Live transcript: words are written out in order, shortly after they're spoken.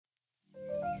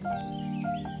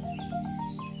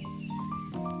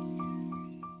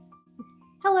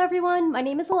everyone, my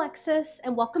name is Alexis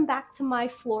and welcome back to my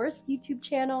florist YouTube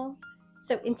channel.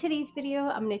 So in today's video,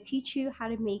 I'm going to teach you how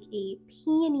to make a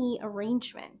peony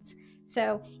arrangement.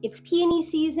 So it's peony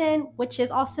season, which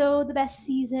is also the best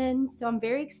season. So I'm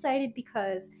very excited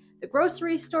because the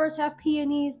grocery stores have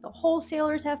peonies, the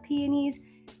wholesalers have peonies,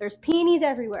 there's peonies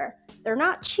everywhere. They're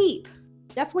not cheap,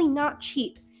 definitely not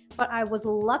cheap. But I was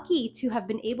lucky to have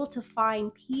been able to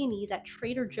find peonies at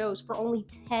Trader Joe's for only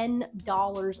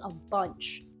 $10 a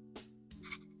bunch.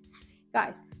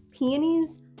 Guys,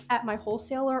 peonies at my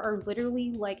wholesaler are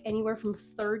literally like anywhere from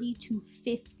 $30 to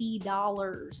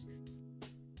 $50.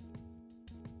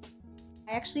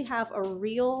 I actually have a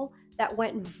reel that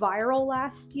went viral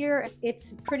last year.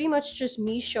 It's pretty much just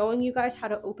me showing you guys how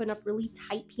to open up really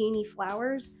tight peony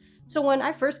flowers. So when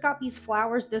I first got these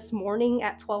flowers this morning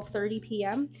at 12:30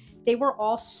 p.m., they were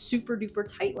all super duper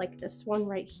tight like this one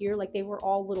right here. Like they were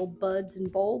all little buds and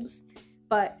bulbs.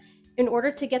 But in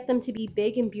order to get them to be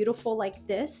big and beautiful like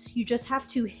this, you just have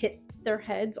to hit their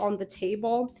heads on the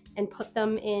table and put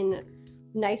them in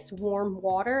nice warm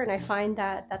water. And I find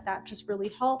that just really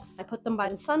helps. I put them by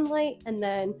the sunlight, and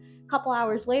then a couple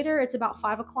hours later, it's about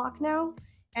 5 o'clock now,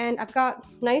 and I've got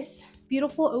nice,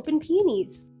 beautiful open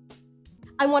peonies.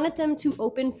 I wanted them to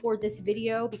open for this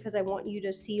video because I want you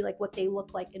to see like what they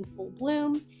look like in full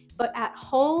bloom. But at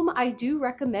home, I do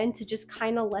recommend to just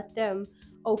kind of let them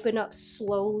open up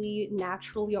slowly,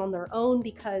 naturally on their own,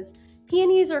 because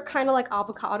peonies are kind of like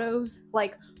avocados.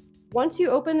 Like once you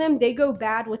open them, they go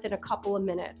bad within a couple of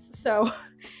minutes. So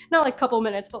not like a couple of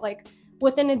minutes, but like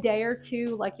within a day or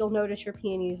two, like you'll notice your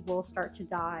peonies will start to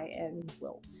die and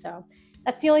wilt. So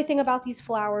that's the only thing about these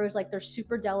flowers. Like they're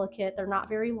super delicate, they're not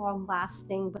very long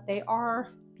lasting, but they are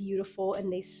beautiful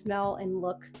and they smell and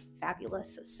look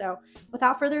fabulous. So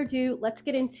without further ado, let's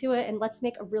get into it and let's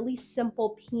make a really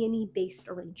simple peony based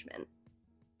arrangement.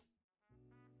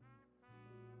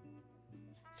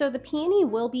 So the peony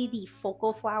will be the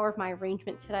focal flower of my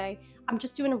arrangement today. I'm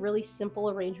just doing a really simple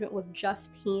arrangement with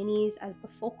just peonies as the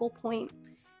focal point.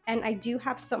 And I do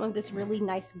have some of this really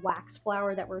nice wax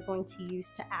flower that we're going to use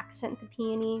to accent the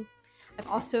peony. I've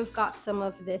also got some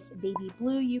of this baby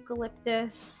blue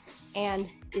eucalyptus and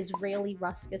Israeli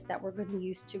ruscus that we're going to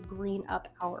use to green up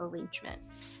our arrangement.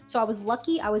 So I was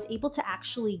lucky, I was able to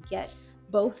actually get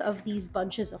both of these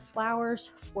bunches of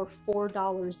flowers for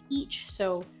 $4 each.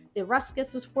 So the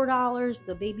ruscus was $4,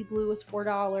 the baby blue was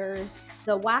 $4.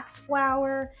 The wax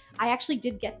flower, I actually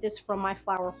did get this from my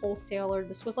flower wholesaler.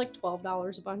 This was like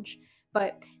 $12 a bunch,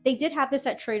 but they did have this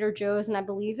at Trader Joe's and I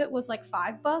believe it was like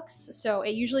 $5. So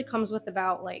it usually comes with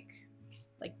about like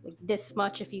this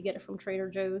much if you get it from Trader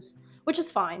Joe's, which is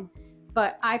fine.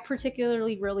 But I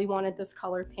particularly really wanted this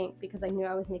color pink because I knew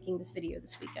I was making this video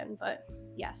this weekend, but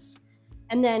yes.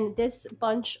 And then this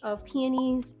bunch of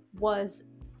peonies was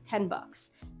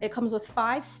 $10. It comes with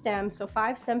 5 stems, so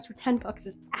 5 stems for $10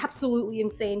 is absolutely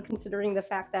insane considering the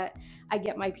fact that I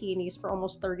get my peonies for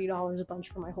almost $30 a bunch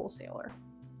from my wholesaler.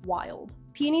 Wild.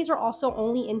 Peonies are also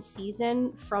only in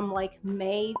season from like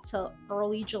May to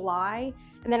early July,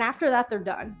 and then after that they're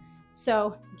done.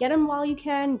 So get them while you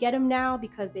can, get them now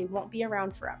because they won't be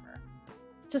around forever.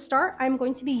 To start, I'm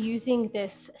going to be using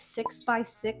this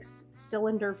 6x6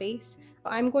 cylinder vase.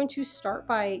 I'm going to start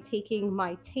by taking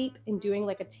my tape and doing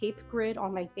like a tape grid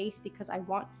on my vase because I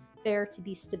want there to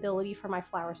be stability for my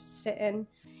flowers to sit in.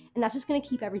 And that's just going to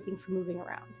keep everything from moving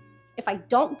around. If I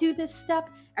don't do this step,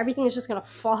 everything is just going to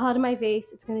fall out of my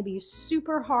vase. It's going to be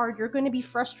super hard. You're going to be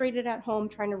frustrated at home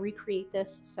trying to recreate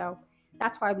this. So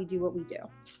that's why we do what we do.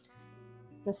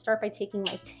 I'm going to start by taking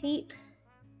my tape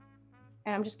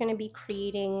and I'm just going to be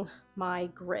creating my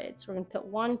grid. So we're going to put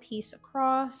one piece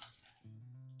across,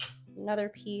 another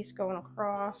piece going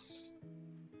across.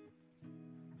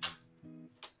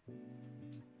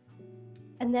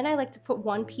 And then I like to put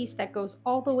one piece that goes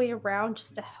all the way around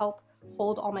just to help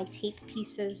hold all my tape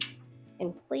pieces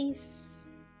in place.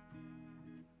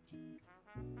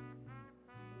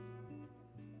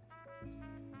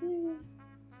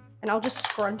 And I'll just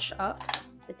scrunch up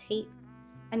the tape.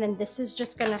 And then this is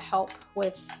just gonna help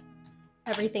with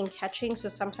everything catching. So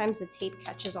sometimes the tape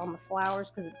catches on the flowers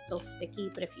because it's still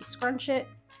sticky, but if you scrunch it,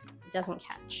 it doesn't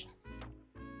catch.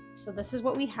 So this is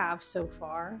what we have so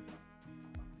far.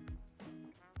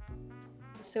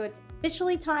 So it's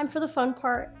officially time for the fun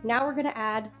part. Now we're gonna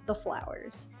add the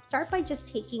flowers. Start by just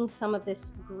taking some of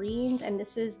this greens, and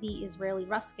this is the Israeli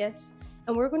ruscus,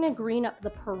 and we're gonna green up the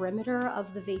perimeter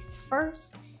of the vase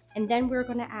first, and then we're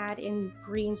going to add in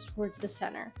greens towards the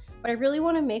center. But I really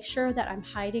want to make sure that I'm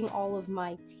hiding all of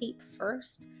my tape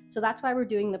first, so that's why we're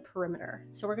doing the perimeter.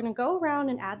 So we're going to go around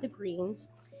and add the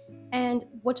greens, And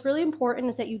what's really important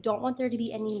is that you don't want there to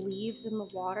be any leaves in the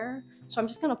water. So I'm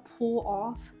just gonna pull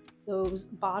off those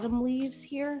bottom leaves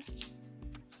here,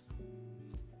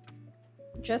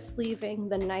 just leaving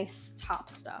the nice top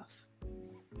stuff.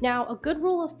 Now, a good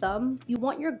rule of thumb, you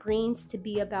want your greens to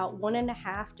be about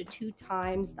 1.5 to 2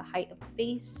 times the height of the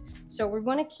vase. So we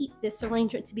want to keep this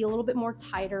arrangement to be a little bit more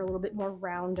tighter, a little bit more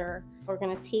rounder. We're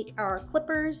going to take our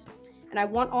clippers, and I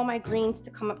want all my greens to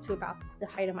come up to about the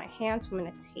height of my hand. So I'm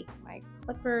going to take my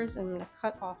clippers and I'm going to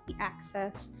cut off the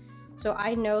excess. So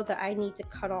I know that I need to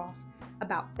cut off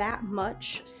about that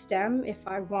much stem if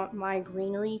I want my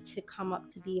greenery to come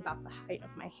up to be about the height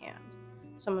of my hand.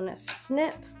 So I'm going to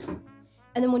snip.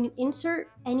 And then when you insert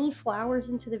any flowers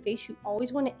into the vase, you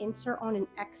always want to insert on an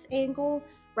X angle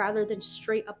rather than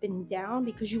straight up and down,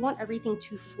 because you want everything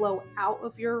to flow out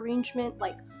of your arrangement,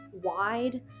 like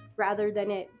wide, rather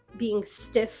than it being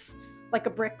stiff like a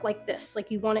brick like this.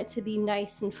 Like you want it to be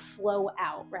nice and flow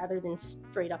out rather than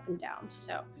straight up and down.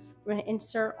 So we're going to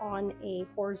insert on a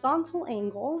horizontal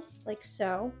angle like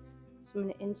so. So I'm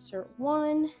going to insert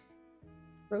one,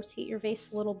 rotate your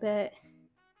vase a little bit,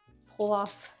 pull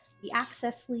off the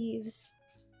excess leaves,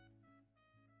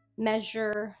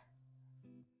 measure.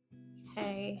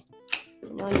 Okay,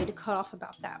 I know I need to cut off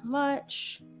about that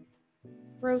much.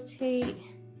 Rotate.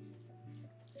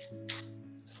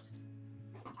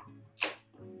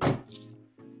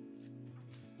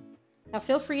 Now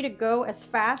feel free to go as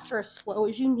fast or as slow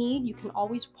as you need. You can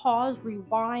always pause,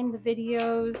 rewind the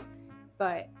videos,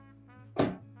 but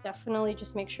definitely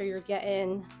just make sure you're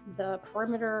getting the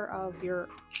perimeter of your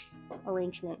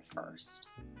arrangement first.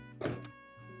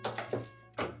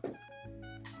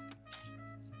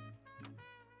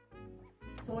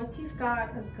 So once you've got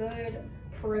a good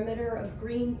perimeter of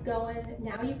greens going,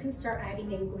 now you can start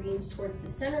adding in greens towards the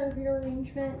center of your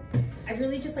arrangement. I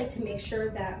really just like to make sure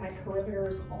that my perimeter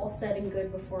is all set and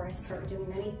good before I start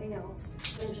doing anything else.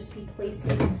 I'm gonna just be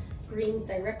placing greens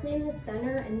directly in the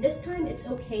center, and this time it's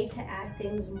okay to add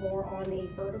things more on a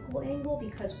vertical angle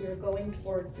because we are going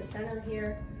towards the center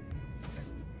here.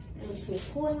 And just me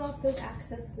pulling off those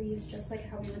excess leaves just like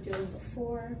how we were doing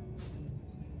before.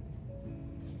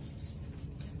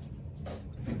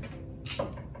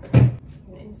 I'm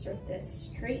gonna insert this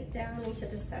straight down into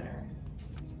the center.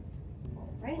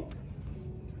 All right.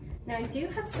 Now I do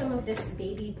have some of this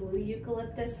baby blue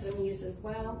eucalyptus that I'm gonna use as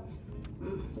well.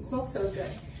 It smells so good.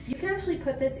 You can actually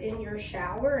put this in your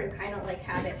shower and kind of like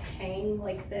have it hang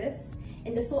like this,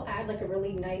 and this will add like a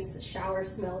really nice shower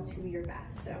smell to your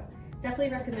bath. So definitely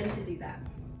recommend to do that.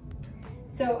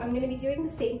 So I'm going to be doing the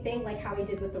same thing like how I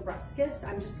did with the ruscus.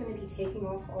 I'm just going to be taking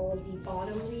off all of the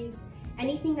bottom leaves.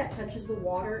 Anything that touches the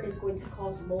water is going to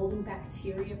cause mold and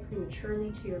bacteria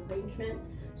prematurely to your arrangement.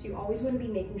 So you always want to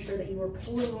be making sure that you are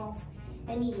pulling off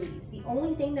any leaves. The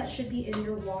only thing that should be in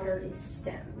your water is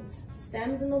stems.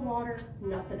 Stems in the water,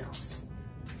 nothing else.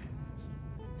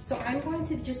 So I'm going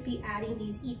to just be adding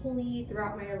these equally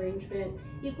throughout my arrangement,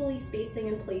 equally spacing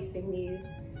and placing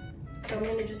these. So I'm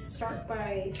going to just start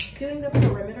by doing the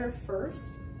perimeter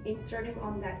first, inserting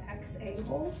on that X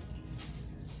angle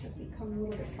as we come a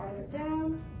little bit farther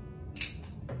down.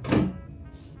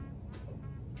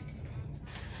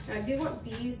 Now I do want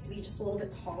these to be just a little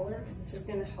bit taller because this is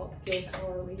going to help give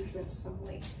our arrangement some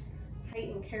like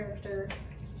height and character.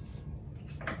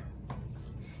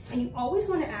 And you always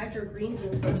want to add your greens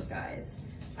in first, guys.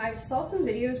 I saw some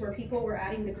videos where people were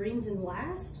adding the greens in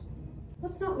last.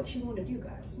 That's not what you want to do,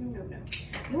 guys. No, no, no.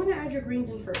 You want to add your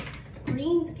greens in first.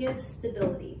 Greens give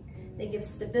stability. They give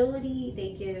stability.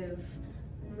 They give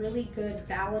really good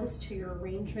balance to your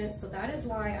arrangement. So that is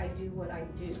why I do what I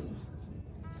do.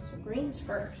 So greens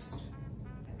first.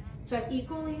 So I've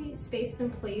equally spaced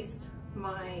and placed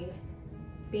my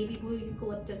baby blue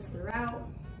eucalyptus throughout.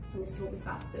 And this is what we've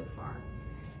got so far.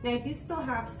 Now I do still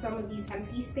have some of these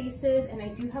empty spaces, and I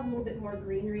do have a little bit more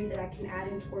greenery that I can add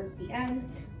in towards the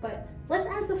end, but let's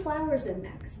add the flowers in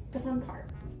next, the fun part.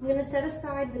 I'm gonna set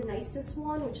aside the nicest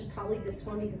one, which is probably this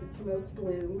one because it's the most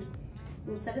bloomed. I'm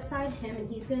gonna set aside him, and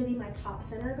he's gonna be my top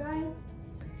center guy.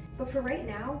 But for right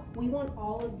now, we want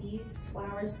all of these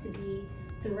flowers to be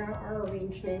throughout our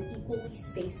arrangement equally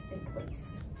spaced and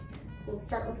placed. So let's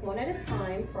start with one at a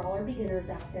time for all our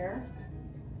beginners out there.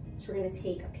 So we're gonna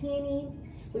take a peony.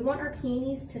 We want our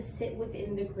peonies to sit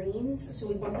within the greens, so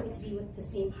we want them to be with the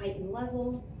same height and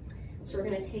level. So we're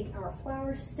gonna take our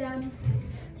flower stem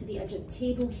to the edge of the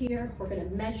table here. We're gonna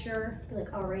measure, be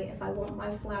like, all right, if I want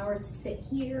my flower to sit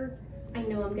here, I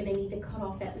know I'm gonna need to cut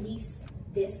off at least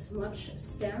this much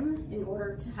stem in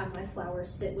order to have my flower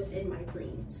sit within my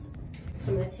greens.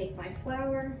 So I'm gonna take my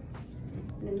flower,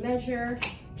 I'm gonna measure,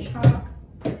 chop,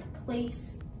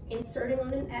 place, inserting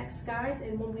on an X, guys,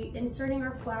 and when we're inserting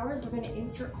our flowers, we're going to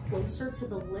insert closer to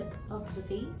the lip of the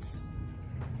vase.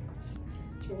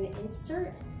 So we're going to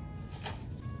insert.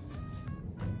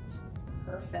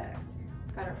 Perfect.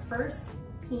 Got our first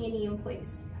peony in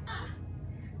place.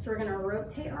 So we're going to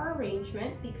rotate our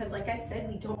arrangement because, like I said,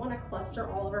 we don't want to cluster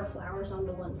all of our flowers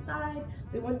onto one side.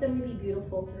 We want them to be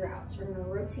beautiful throughout. So we're going to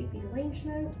rotate the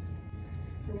arrangement.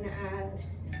 We're going to add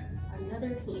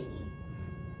another peony.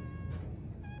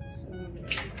 So we're going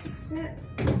to snip.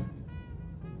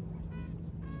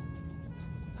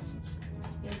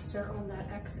 Insert on that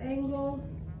X angle.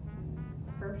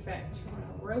 Perfect. We're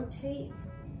going to rotate.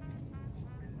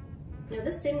 Now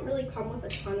this didn't really come with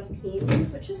a ton of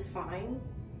peonies, which is fine.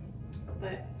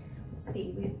 But let's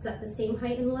see, it's at the same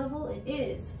height and level. It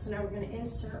is. So now we're going to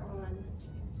insert on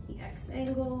the X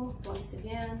angle once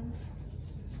again.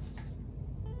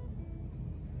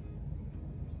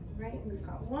 Right, we've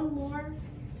got one more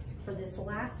for this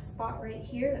last spot right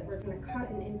here that we're going to cut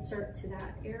and insert to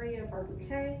that area of our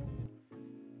bouquet.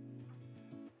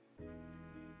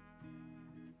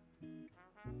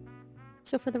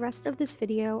 So for the rest of this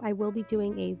video, I will be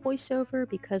doing a voiceover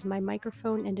because my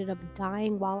microphone ended up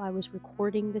dying while I was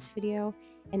recording this video,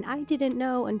 and I didn't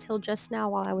know until just now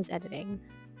while I was editing.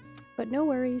 But no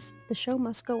worries, the show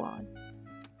must go on.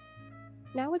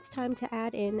 Now it's time to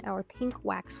add in our pink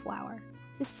wax flower.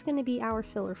 This is going to be our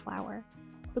filler flower.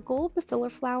 The goal of the filler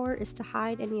flower is to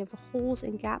hide any of the holes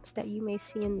and gaps that you may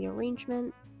see in the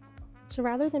arrangement. So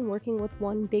rather than working with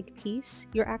one big piece,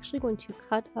 you're actually going to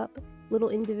cut up little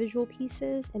individual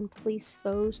pieces and place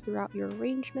those throughout your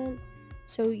arrangement.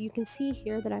 So you can see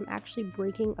here that I'm actually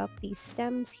breaking up these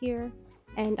stems here,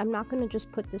 and I'm not going to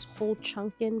just put this whole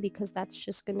chunk in because that's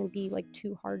just going to be like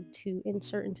too hard to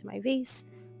insert into my vase.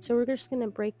 So we're just going to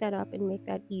break that up and make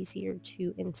that easier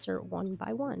to insert one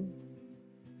by one.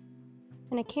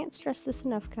 And I can't stress this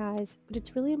enough, guys, but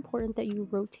it's really important that you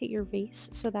rotate your vase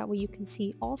so that way you can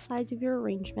see all sides of your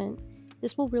arrangement.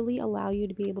 This will really allow you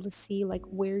to be able to see like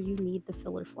where you need the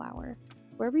filler flower.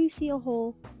 Wherever you see a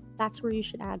hole, that's where you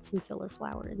should add some filler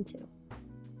flower into.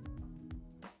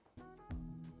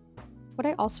 What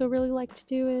I also really like to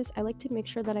do is I like to make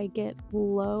sure that I get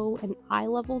low and eye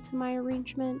level to my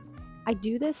arrangement. I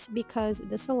do this because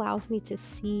this allows me to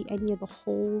see any of the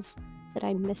holes that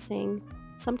I'm missing.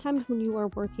 Sometimes when you are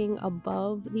working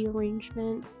above the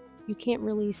arrangement, you can't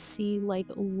really see like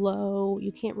low,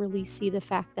 you can't really see the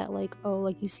fact that like, oh,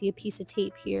 like you see a piece of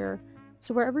tape here.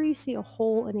 So wherever you see a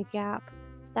hole and a gap,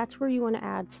 that's where you want to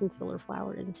add some filler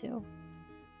flower into.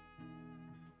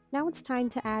 Now it's time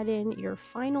to add in your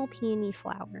final peony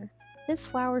flower. This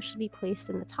flower should be placed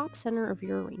in the top center of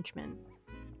your arrangement.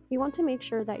 You want to make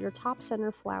sure that your top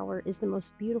center flower is the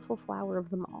most beautiful flower of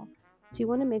them all. So you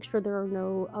want to make sure there are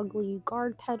no ugly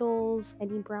guard petals,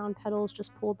 any brown petals,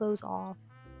 just pull those off.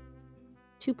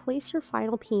 To place your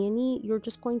final peony, you're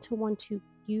just going to want to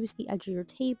use the edge of your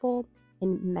table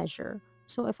and measure.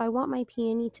 So if I want my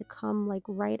peony to come like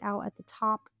right out at the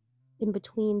top in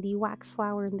between the wax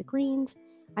flower and the greens,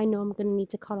 I know I'm going to need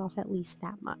to cut off at least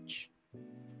that much.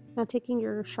 Now taking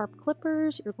your sharp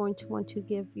clippers, you're going to want to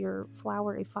give your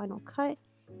flower a final cut.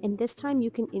 And this time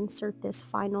you can insert this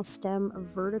final stem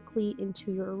vertically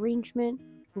into your arrangement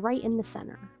right in the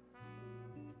center.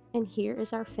 And here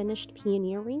is our finished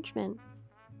peony arrangement.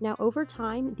 Now over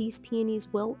time, these peonies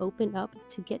will open up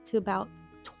to get to about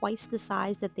twice the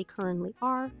size that they currently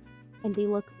are, and they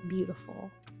look beautiful.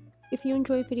 If you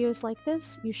enjoy videos like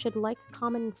this, you should like,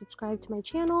 comment, and subscribe to my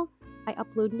channel. I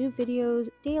upload new videos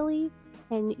daily,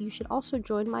 and you should also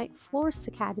join my Florist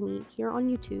Academy here on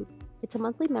YouTube. It's a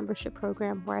monthly membership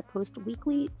program where I post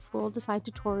weekly floral design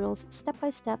tutorials step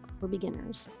by step for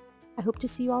beginners. I hope to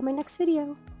see you all in my next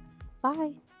video.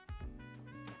 Bye!